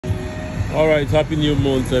Alright, happy new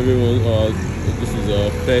month everyone. This is the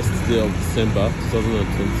first day of December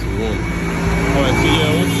 2021. Alright, so yeah,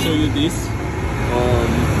 I want to show you this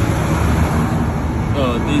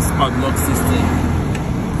this padlock system.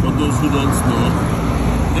 For those who don't know,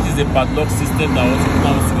 this is a padlock system that also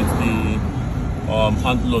comes with the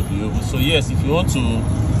handle of the oven. So yes, if you want to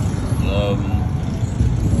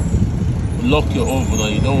lock your oven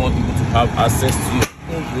and you don't want people to have access to your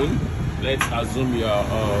oven, let's assume you are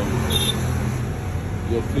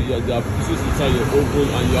pieces inside your oven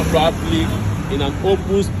and you are probably in an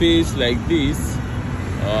open space like this,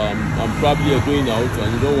 and probably you're going out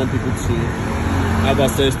and you don't want people to have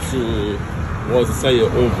access to what's inside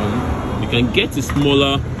your oven. You can get a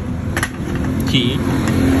smaller key.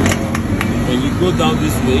 When you go down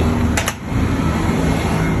this way,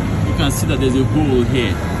 you can see that there's a hole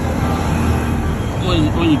here.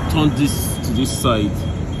 When you turn this to this side,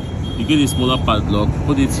 you get a smaller padlock,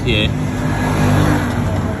 put it here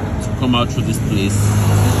to come out through this place,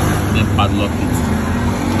 then padlock it.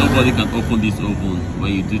 Nobody can open this oven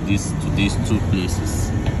when you do this to these two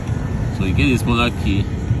places. So you get a smaller key,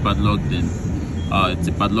 padlock, then it's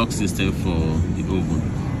a padlock system for the oven.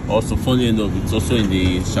 Also, funny enough, it's also in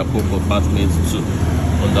the charcoal compartments too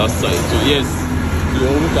on that side. So yes, the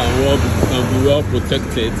oven can be well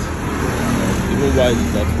protected even while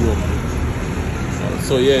it's at work.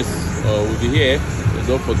 So yes, we'll be here.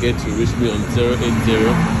 Don't forget to reach me on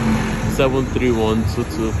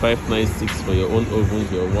 080-731-22596 for your own oven,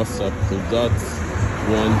 your WhatsApp. So that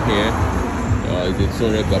one here is a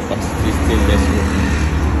 200 capacity stainless oven.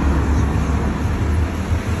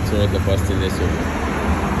 200 capacity stainless oven.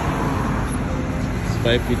 It's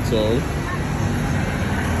 5 feet tall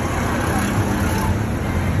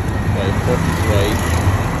by 4 feet wide,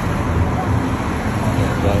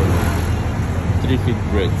 about 3 feet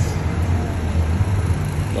breadth.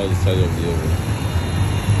 About the size of the oven.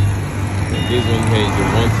 And this one here is a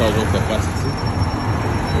 1000 capacity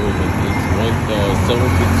oven. It's 7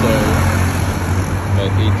 feet tall by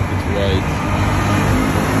 8 feet wide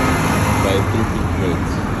by 3 feet breadth.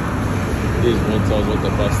 This is 1000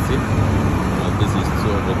 capacity and this is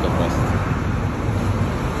 200 capacity.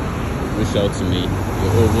 Reach out to me.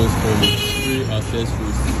 Your ovens come with free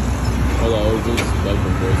accessories. All our ovens back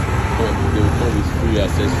from us, they will come with free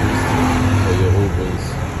accessories for your ovens.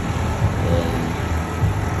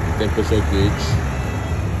 Temperature gauge,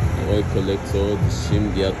 oil collector,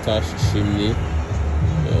 the attached chimney.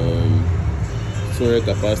 200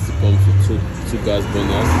 capacity comes with two gas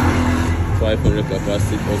burners. 500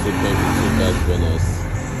 capacity also comes with 2 gas burners.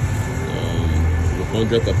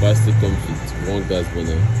 100 capacity comes with 1 gas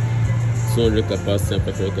burner. 200 capacity and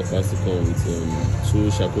 500 capacity come with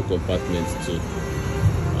 2 charcoal compartments too.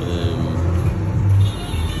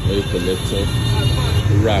 Oil collector,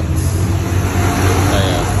 racks,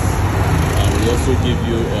 tires, and we also give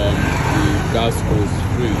you the gas hose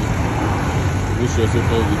free, which also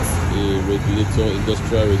comes with a regulator,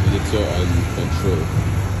 industrial regulator and control.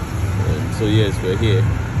 So yes, we're here.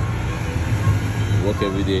 We work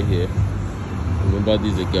every day here. Remember,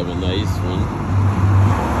 this is a galvanized one.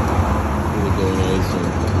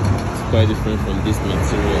 It's quite different from this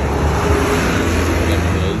material.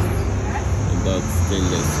 Galvanized, and that's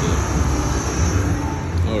stainless here.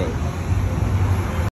 Alright.